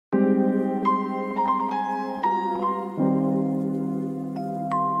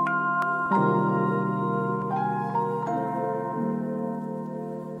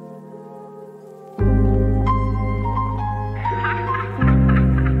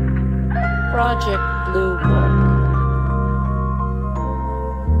Project Blue Book.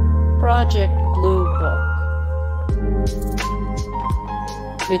 Project Blue Book.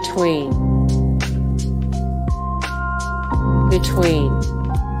 Between. Between.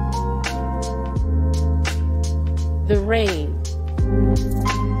 The rain.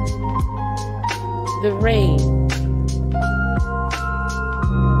 The rain.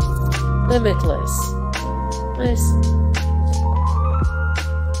 Limitless.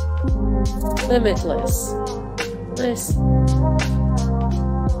 Limitless.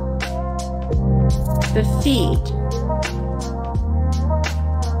 The feed.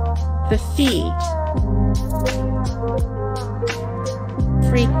 The feed.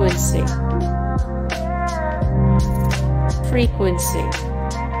 Frequency. Frequency.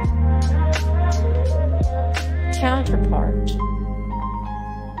 Counterpart.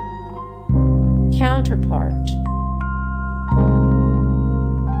 Counterpart.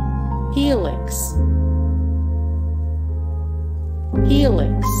 Helix.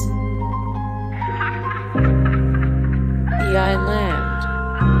 Helix. The island.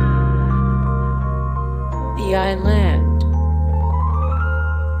 The island.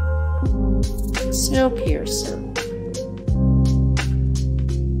 Snowpiercer.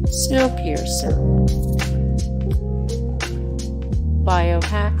 Snowpiercer.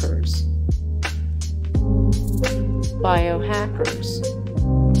 Biohackers. Biohackers.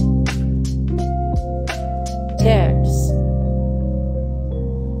 Devs.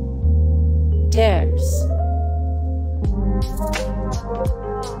 Devs.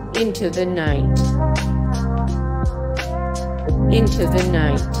 Into the night. Into the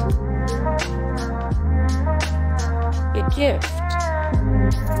night. A gift.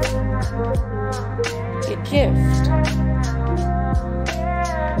 A gift.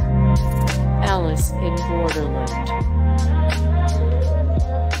 Alice in Borderland.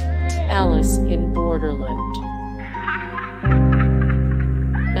 Alice in Borderland.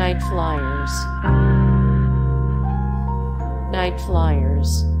 Night Flyers. Night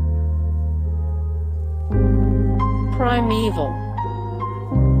Flyers. Primeval.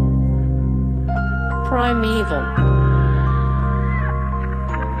 Primeval.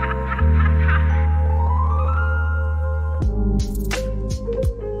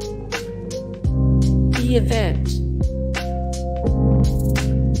 The event.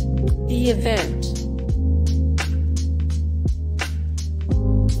 The event.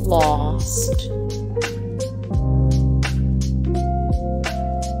 Lost.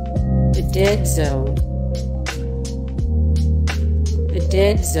 The dead zone. The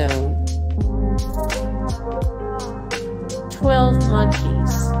dead zone. 12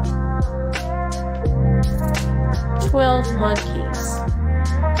 monkeys. 12 monkeys.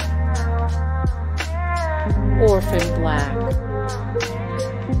 Orphan Black.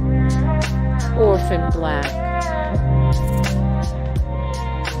 Orphan Black.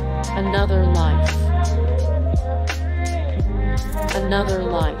 Another life. Another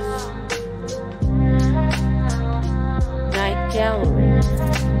life. Night Gallery.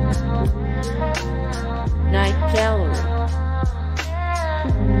 Night Gallery.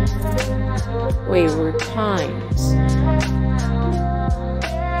 Wayward Pines.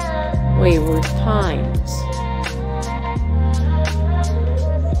 Wayward Pines.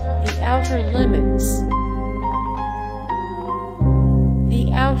 The Outer Limits.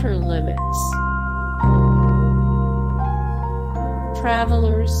 The Outer Limits.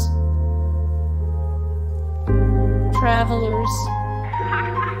 Travelers. Travelers.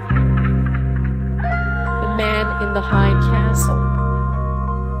 The Man in the High Castle.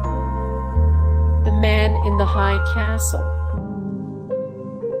 The Man in the High Castle.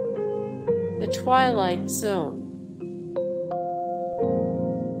 The Twilight Zone.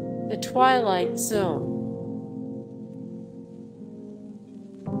 The Twilight Zone.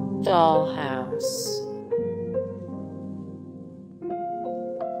 Dollhouse.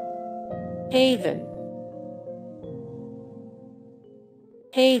 Haven.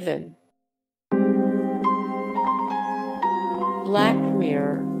 Haven. Black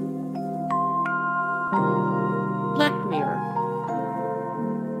Mirror. Black Mirror.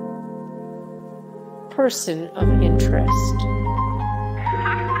 Person of interest.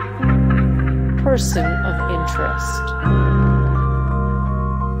 Person of interest.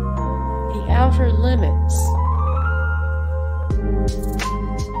 The Outer Limits.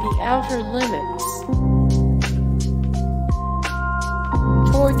 The Outer Limits.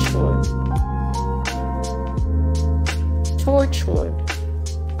 Torchwood. Torchwood.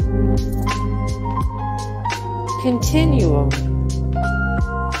 Continuum.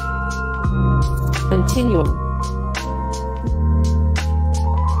 Continuum.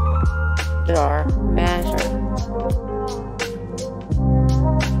 dark matter.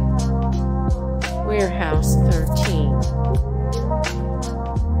 Warehouse 13.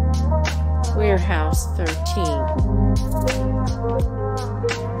 Warehouse 13.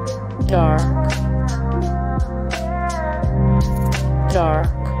 Dark.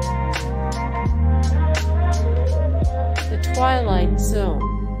 Dark. The Twilight Zone.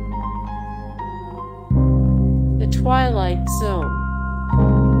 The Twilight Zone.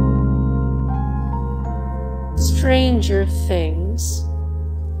 Stranger Things.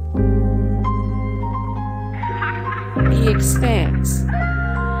 The Expanse.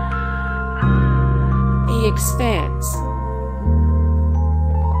 The Expanse.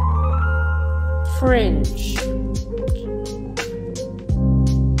 Fringe.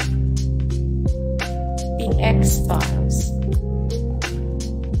 The X-Files.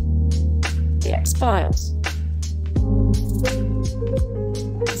 The X-Files.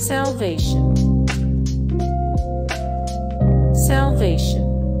 Salvation. Salvation.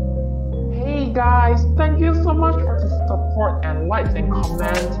 Hey guys, thank you so much for the support and likes and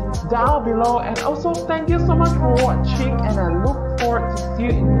comments down below, and also thank you so much for watching, and I look forward to see you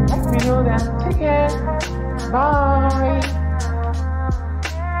in the next video. Then take care. Bye.